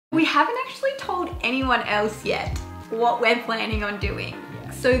We haven't actually told anyone else yet what we're planning on doing.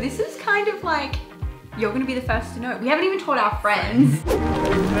 So this is kind of like, you're gonna be the first to know. We haven't even told our friends.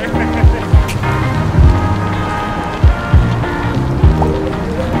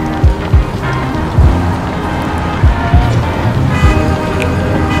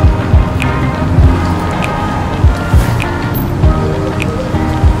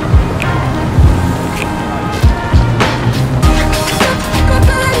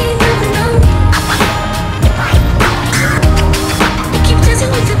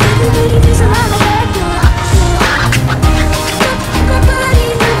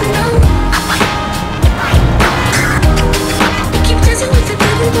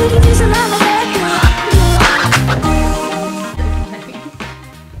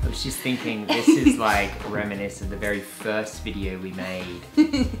 Thinking this is like reminiscent of the very first video we made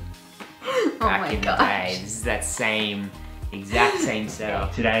back in the day. This is that exact same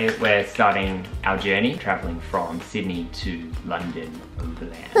setup. Today we're starting our journey, traveling from Sydney to London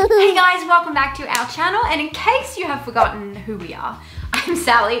overland. Hey guys, welcome back to our channel, and in case you have forgotten who we are, I'm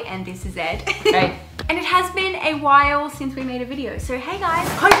Sally and this is Ed. Hey. And it has been a while since we made a video, so hey guys,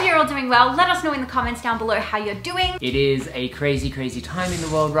 hope you're all doing well. Let us know in the comments down below how you're doing. It is a crazy, crazy time in the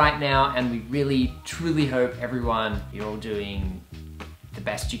world right now, and we really, truly hope everyone, you're all doing the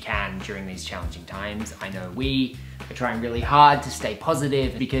best you can during these challenging times. I know we are trying really hard to stay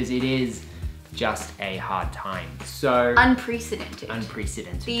positive because it is just a hard time. So unprecedented.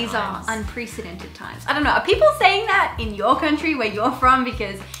 These times. are unprecedented times. I don't know, are people saying that in your country where you're from?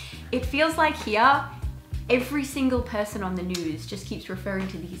 Because it feels like here, every single person on the news just keeps referring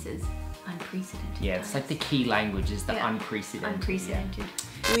to these as unprecedented. Yeah, times. It's like the key language is the unprecedented. Unprecedented.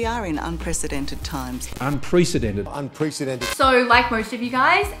 Yeah. We are in unprecedented times. Unprecedented. So like most of you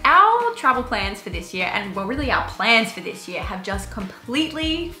guys, our travel plans for this year, and well really our plans for this year, have just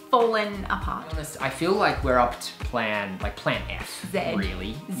completely fallen apart. To be honest, I feel like we're up to plan F, Z.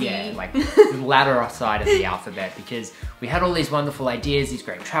 really. Z. Yeah, like the latter side of the alphabet, because we had all these wonderful ideas, these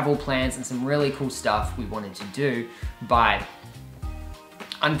great travel plans, and some really cool stuff we wanted to do, but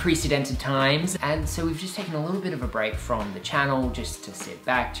unprecedented times, and so we've just taken a little bit of a break from the channel just to sit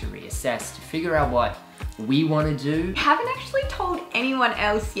back, to reassess, to figure out what we want to do. We haven't actually told anyone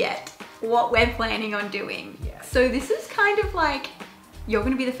else yet what we're planning on doing. Yeah. So this is kind of like, you're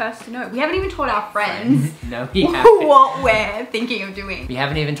gonna be the first to know. We haven't even told our friends No, we haven't. what we're thinking of doing. We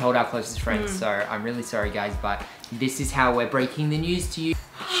haven't even told our closest friends, so I'm really sorry guys, but this is how we're breaking the news to you.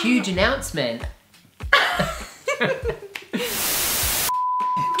 Huge announcement.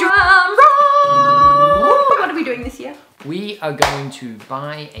 Drum roll! What are we doing this year? We are going to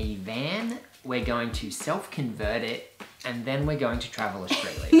buy a van, we're going to self-convert it, and then we're going to travel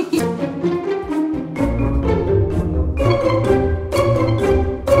Australia.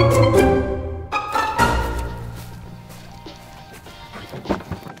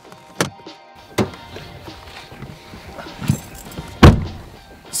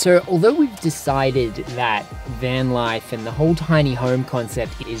 So although we've decided that van life and the whole tiny home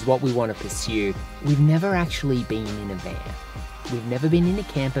concept is what we want to pursue, we've never actually been in a van. We've never been in a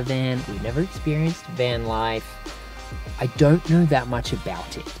camper van, we've never experienced van life. I don't know that much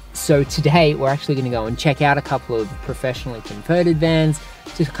about it. So today we're actually going to go and check out a couple of professionally converted vans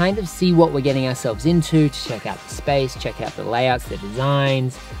to kind of see what we're getting ourselves into, to check out the space, check out the layouts, the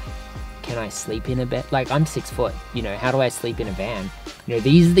designs. Can I sleep in a bed? Like, I'm 6 foot, you know, how do I sleep in a van? You know,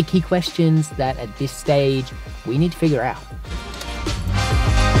 these are the key questions that at this stage we need to figure out.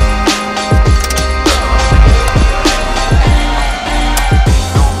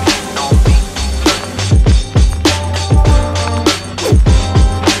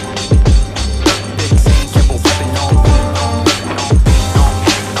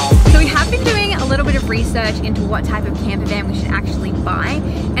 Research into what type of camper van we should actually buy,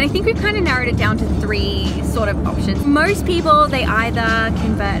 and I think we've kind of narrowed it down to 3 sort of options. Most people, they either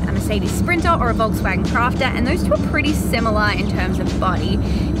convert a Mercedes Sprinter or a Volkswagen Crafter, and those two are pretty similar in terms of body.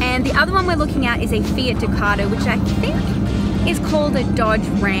 And the other one we're looking at is a Fiat Ducato, which I think is called a Dodge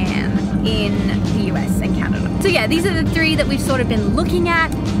Ram in the US and Canada. So yeah, these are the 3 that we've sort of been looking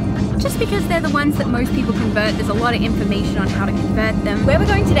at, just because they're the ones that most people convert. There's a lot of information on how to convert them. Where we're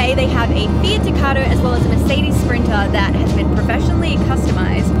going today, they have a Fiat Ducato as well as a Mercedes Sprinter that has been professionally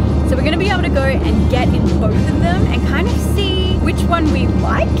customized. So we're gonna be able to go and get in both of them and kind of see which one we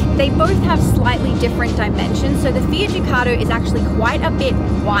like. They both have slightly different dimensions. So the Fiat Ducato is actually quite a bit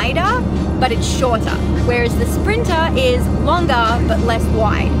wider, but it's shorter. Whereas the Sprinter is longer, but less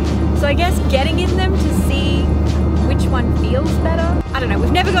wide. So I guess getting in them to see which one feels better. I don't know,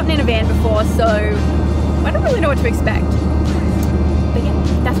 we've never gotten in a van before, so I don't really know what to expect. But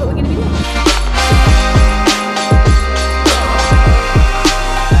yeah, that's what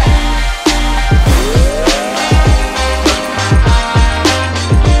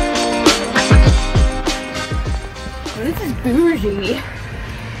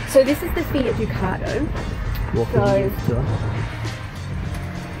So this is the Fiat Ducato.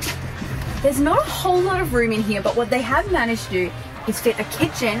 There's not a whole lot of room in here, but what they have managed to do is fit a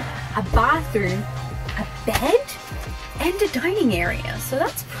kitchen, a bathroom, a bed, and a dining area. So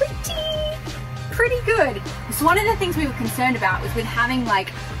that's pretty good. So one of the things we were concerned about was with having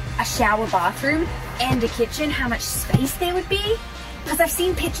like a shower bathroom and a kitchen, how much space there would be. Because I've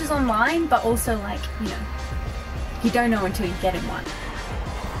seen pictures online, but also like, you know, you don't know until you get in one.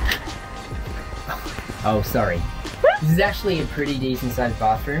 Oh, sorry. This is actually a pretty decent sized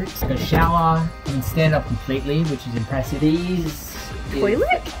bathroom. It's got a shower, you can stand up completely, which is impressive. These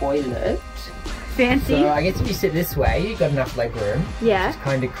Toilet? Toilet. Fancy. So I guess if you sit this way, you've got enough leg room. Yeah. Which is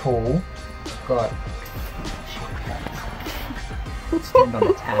kind of cool. Got stand on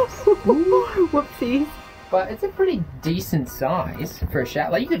the taps. Whoopsies. But it's a pretty decent size for a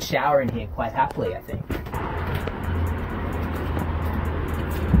shower. Like you could shower in here quite happily, I think.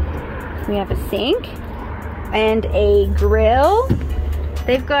 We have a sink and a grill.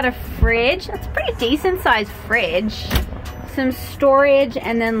 They've got a fridge. That's a pretty decent sized fridge. Some storage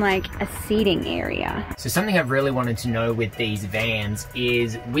and then like a seating area. So something I've really wanted to know with these vans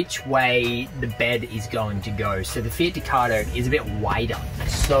is which way the bed is going to go. So the Fiat Ducato is a bit wider.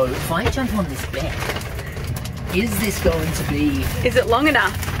 So if I jump on this bed, is this going to be... Is it long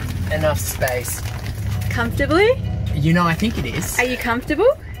enough? Enough space? Comfortably? You know, I think it is. Are you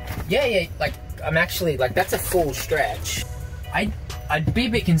comfortable? Yeah, like I'm actually, like that's a full stretch. I'd be a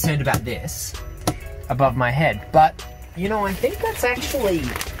bit concerned about this above my head, but you know, I think that's actually...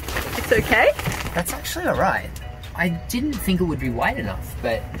 It's okay? That's actually alright. I didn't think it would be wide enough,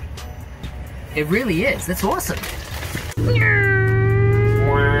 but it really is. That's awesome.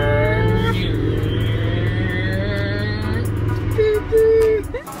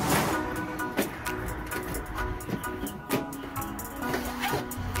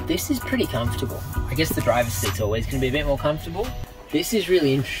 This is pretty comfortable. I guess the driver's seat's always going to be a bit more comfortable. This is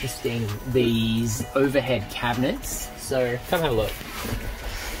really interesting, these overhead cabinets. So come have a look.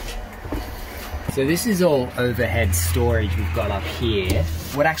 So this is all overhead storage we've got up here.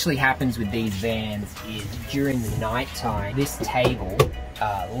 What actually happens with these vans is during the night time, this table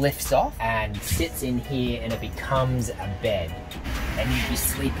lifts off and sits in here and it becomes a bed. And you'd be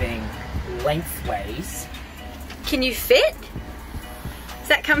sleeping lengthways. Can you fit? Is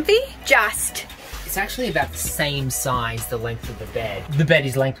that comfy? Just. It's actually about the same size, the length of the bed. The bed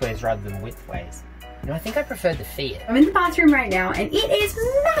is lengthways rather than widthways. You know, I think I prefer the Fiat. I'm in the bathroom right now and it is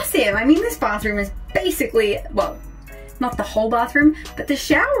massive. I mean, this bathroom is basically, well, not the whole bathroom, but the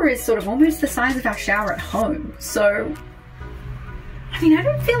shower is sort of almost the size of our shower at home. So, I mean, I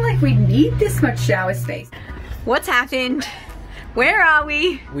don't feel like we need this much shower space. What's happened? Where are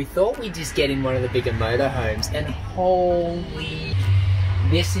we? We thought we'd just get in one of the bigger motorhomes and holy,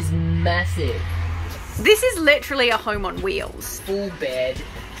 this is massive. This is literally a home on wheels. Full bed,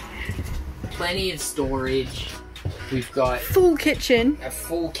 plenty of storage. We've got full kitchen. A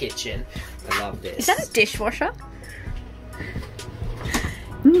full kitchen. I love this. Is that a dishwasher?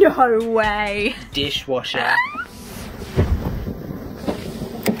 No way. Dishwasher.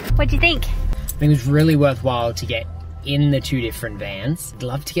 What do you think? I think it was really worthwhile to get in the two different vans. I'd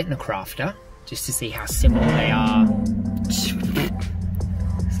love to get in a crafter just to see how similar they are.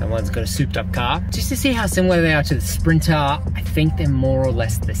 Someone's got a souped up car. Just to see how similar they are to the Sprinter. I think they're more or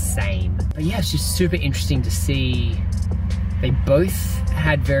less the same. But yeah, it's just super interesting to see. They both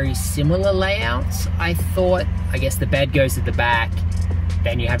had very similar layouts, I thought. I guess the bed goes at the back,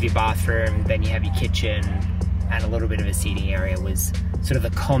 then you have your bathroom, then you have your kitchen, and a little bit of a seating area was sort of the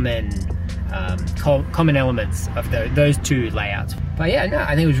common elements of those two layouts. But yeah, no,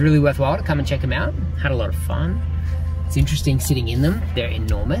 I think it was really worthwhile to come and check them out. Had a lot of fun. It's interesting sitting in them. They're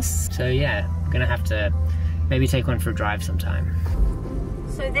enormous. So yeah, I'm gonna have to maybe take one for a drive sometime.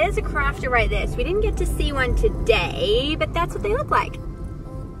 So there's a crafter right there. So we didn't get to see one today, but that's what they look like.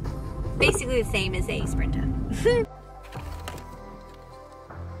 Basically the same as a Sprinter.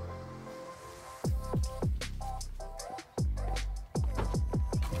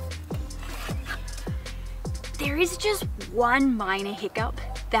 There is just one minor hiccup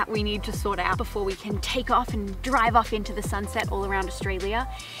that we need to sort out before we can take off and drive off into the sunset all around Australia.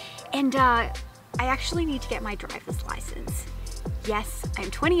 And I actually need to get my driver's license. Yes, I'm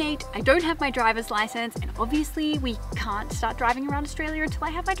 28, I don't have my driver's license, and obviously we can't start driving around Australia until I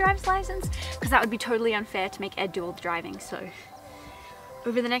have my driver's license, because that would be totally unfair to make Ed do all the driving. So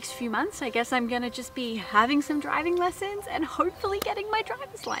over the next few months, I guess I'm gonna just be having some driving lessons and hopefully getting my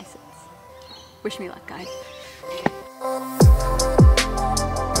driver's license. Wish me luck, guys.